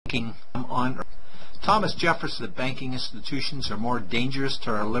banking on earth. Thomas Jefferson, the banking institutions are more dangerous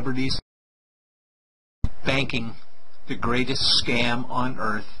to our liberties. Banking, the greatest scam on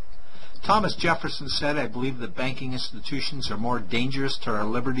earth. Thomas Jefferson said, I believe that banking institutions are more dangerous to our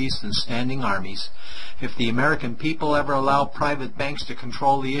liberties than standing armies. If the American people ever allow private banks to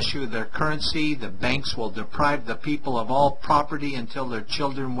control the issue of their currency, the banks will deprive the people of all property until their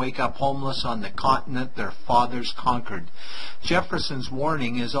children wake up homeless on the continent their fathers conquered. Jefferson's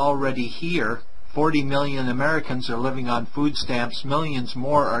warning is already here. 40 million Americans are living on food stamps. Millions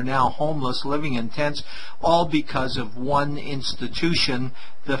more are now homeless, living in tents, all because of one institution,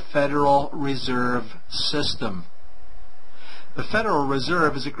 the Federal Reserve System. The Federal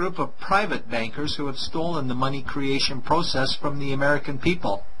Reserve is a group of private bankers who have stolen the money creation process from the American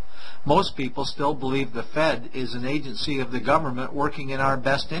people. Most people still believe the Fed is an agency of the government working in our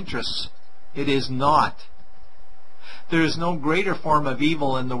best interests. It is not. There is no greater form of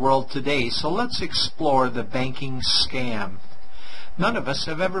evil in the world today, so let's explore the banking scam. None of us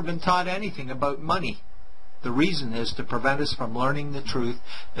have ever been taught anything about money. The reason is to prevent us from learning the truth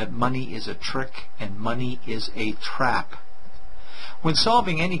that money is a trick and money is a trap. When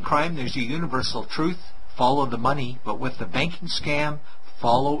solving any crime, there's a universal truth: follow the money, but with the banking scam,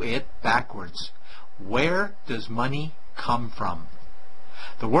 follow it backwards. Where does money come from?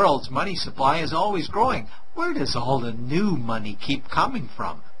 The world's money supply is always growing. Where does all the new money keep coming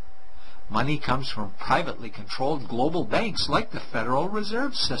from? Money comes from privately controlled global banks like the Federal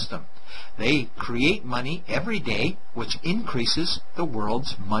Reserve System. They create money every day, which increases the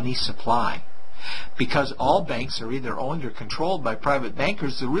world's money supply. Because all banks are either owned or controlled by private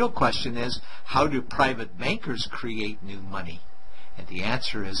bankers, the real question is, how do private bankers create new money? And the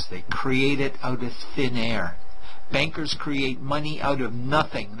answer is they create it out of thin air. Bankers create money out of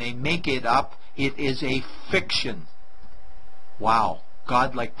nothing. They make it up. It is a fiction. Wow.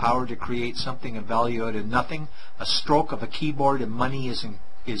 God-like power to create something of value out of nothing. A stroke of a keyboard and money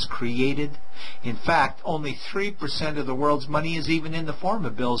is created. In fact, only 3% of the world's money is even in the form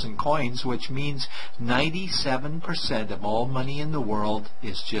of bills and coins, which means 97% of all money in the world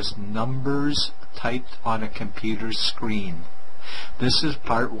is just numbers typed on a computer screen. This is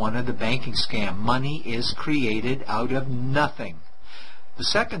part one of the banking scam. Money is created out of nothing. The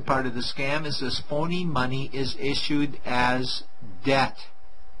second part of the scam is this phony money is issued as debt.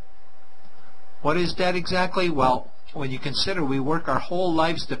 What is debt exactly? Well, when you consider we work our whole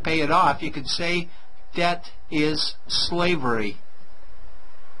lives to pay it off, you could say debt is slavery.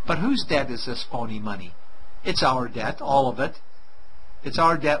 But whose debt is this phony money? It's our debt, all of it. It's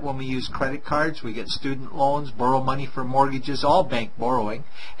our debt when we use credit cards, we get student loans, borrow money for mortgages, all bank borrowing.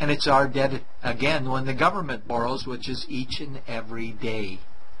 And it's our debt again when the government borrows, which is each and every day.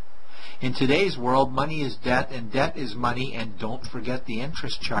 In today's world, money is debt and debt is money, and don't forget the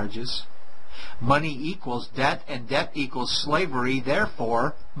interest charges. Money equals debt and debt equals slavery,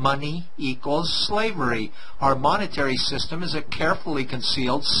 therefore money equals slavery. Our monetary system is a carefully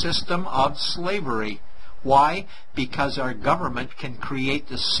concealed system of slavery. Why? Because our government can create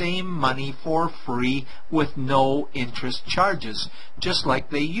the same money for free with no interest charges, just like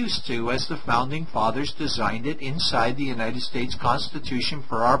they used to, as the Founding Fathers designed it inside the United States Constitution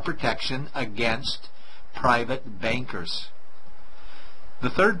for our protection against private bankers. The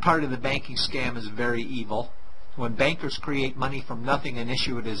third part of the banking scam is very evil. When bankers create money from nothing and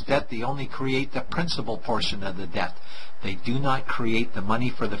issue it as debt, they only create the principal portion of the debt. They do not create the money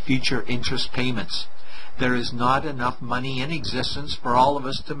for the future interest payments. There is not enough money in existence for all of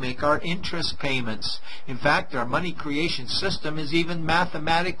us to make our interest payments. In fact, our money creation system is even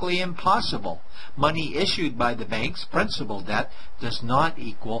mathematically impossible. Money issued by the banks, principal debt, does not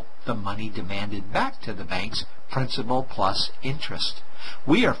equal the money demanded back to the banks, principal plus interest.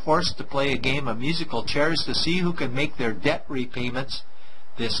 We are forced to play a game of musical chairs to see who can make their debt repayments.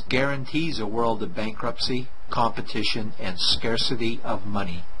 This guarantees a world of bankruptcy, competition, and scarcity of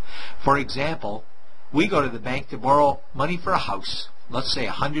money. For example, we go to the bank to borrow money for a house, let's say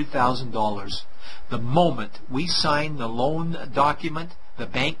 $100,000. The moment we sign the loan document, the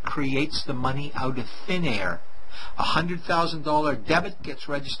bank creates the money out of thin air. A $100,000 debit gets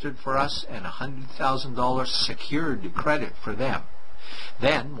registered for us and a $100,000 secured credit for them.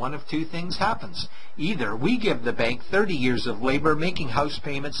 Then one of two things happens. Either we give the bank 30 years of labor making house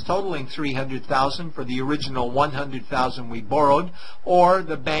payments totaling $300,000 for the original $100,000 we borrowed, or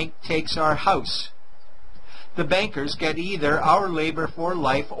the bank takes our house. The bankers get either our labor for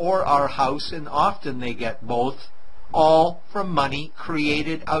life or our house, and often they get both, all from money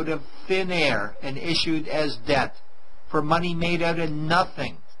created out of thin air and issued as debt, for money made out of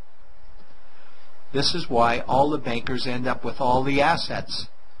nothing. This is why all the bankers end up with all the assets.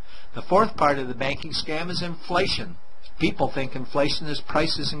 The fourth part of the banking scam is inflation. People think inflation is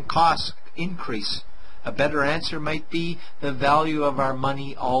prices and costs increase. A better answer might be the value of our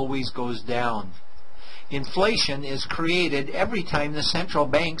money always goes down. Inflation is created every time the central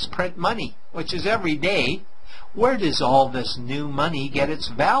banks print money, which is every day. Where does all this new money get its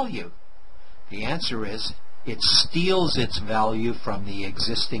value? The answer is it steals its value from the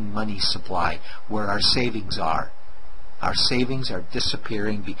existing money supply, where our savings are. Our savings are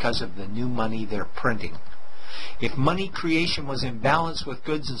disappearing because of the new money they're printing. If money creation was in balance with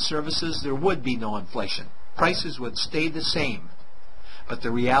goods and services, there would be no inflation. Prices would stay the same. But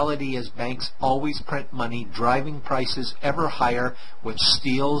the reality is banks always print money, driving prices ever higher, which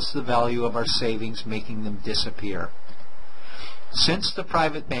steals the value of our savings, making them disappear. Since the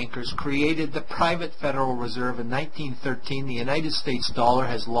private bankers created the private Federal Reserve in 1913, the United States dollar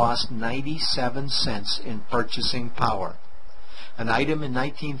has lost 97 cents in purchasing power. An item in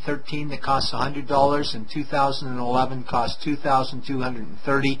 1913 that cost $100 in 2011 cost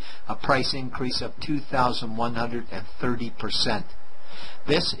 $2,230, a price increase of 2,130%.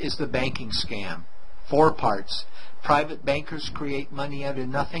 This is the banking scam. 4 parts. Private bankers create money out of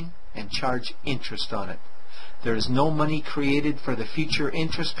nothing and charge interest on it. There is no money created for the future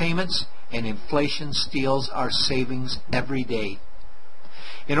interest payments, and inflation steals our savings every day.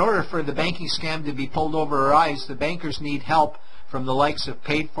 In order for the banking scam to be pulled over our eyes, the bankers need help from the likes of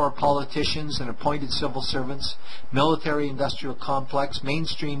paid-for politicians and appointed civil servants, military-industrial complex,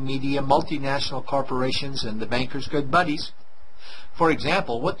 mainstream media, multinational corporations, and the bankers' good buddies. For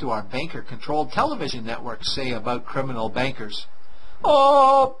example, what do our banker-controlled television networks say about criminal bankers?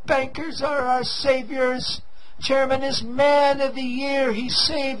 Oh, bankers are our saviors. Chairman is man of the year. He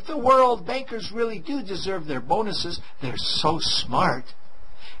saved the world. Bankers really do deserve their bonuses. They're so smart.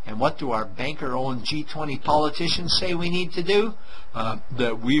 And what do our banker-owned G20 politicians say we need to do?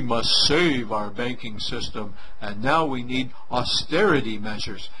 That we must save our banking system, and now we need austerity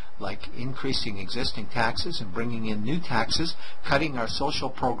measures, like increasing existing taxes and bringing in new taxes, cutting our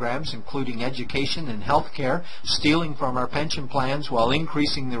social programs, including education and health care, stealing from our pension plans while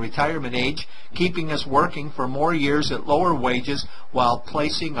increasing the retirement age, keeping us working for more years at lower wages while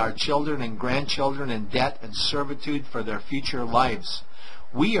placing our children and grandchildren in debt and servitude for their future lives.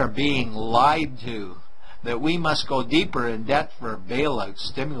 We are being lied to that we must go deeper in debt for bailouts,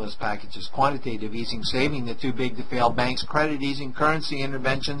 stimulus packages, quantitative easing, saving the too big to fail banks, credit easing, currency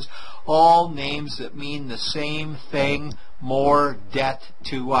interventions, all names that mean the same thing, more debt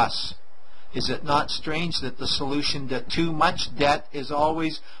to us. Is it not strange that the solution to too much debt is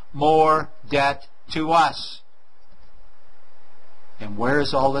always more debt to us? And where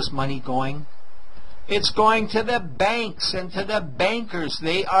is all this money going? It's going to the banks and to the bankers.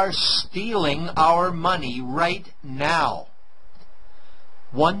 They are stealing our money right now.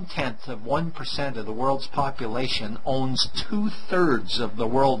 0.1% of the world's population owns 2/3 of the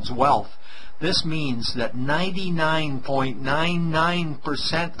world's wealth. This means that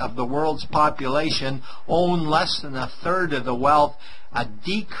 99.99% of the world's population own less than 1/3 of the wealth, a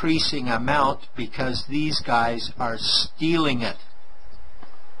decreasing amount because these guys are stealing it.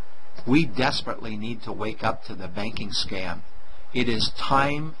 We desperately need to wake up to the banking scam. It is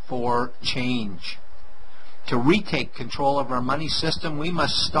time for change. To retake control of our money system, we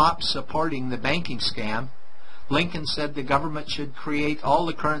must stop supporting the banking scam. Lincoln said the government should create all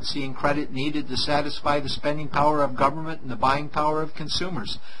the currency and credit needed to satisfy the spending power of government and the buying power of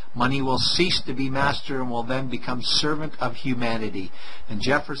consumers. Money will cease to be master and will then become servant of humanity. And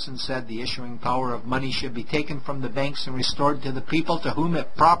Jefferson said the issuing power of money should be taken from the banks and restored to the people to whom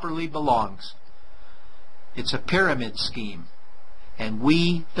it properly belongs. It's a pyramid scheme. And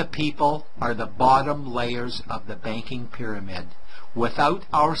we, the people, are the bottom layers of the banking pyramid. Without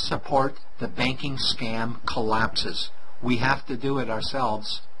our support, the banking scam collapses. We have to do it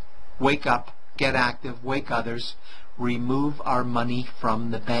ourselves. Wake up, get active, wake others, remove our money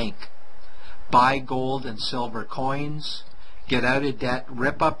from the bank. Buy gold and silver coins, get out of debt,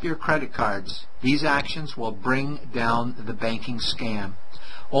 rip up your credit cards. These actions will bring down the banking scam.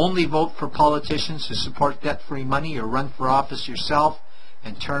 Only vote for politicians who support debt-free money, or run for office yourself,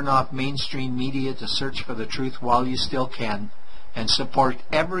 and turn off mainstream media to search for the truth while you still can. And support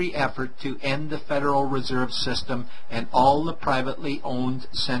every effort to end the Federal Reserve System and all the privately owned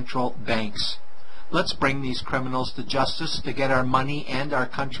central banks. Let's bring these criminals to justice to get our money and our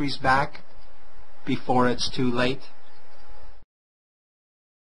countries back before it's too late.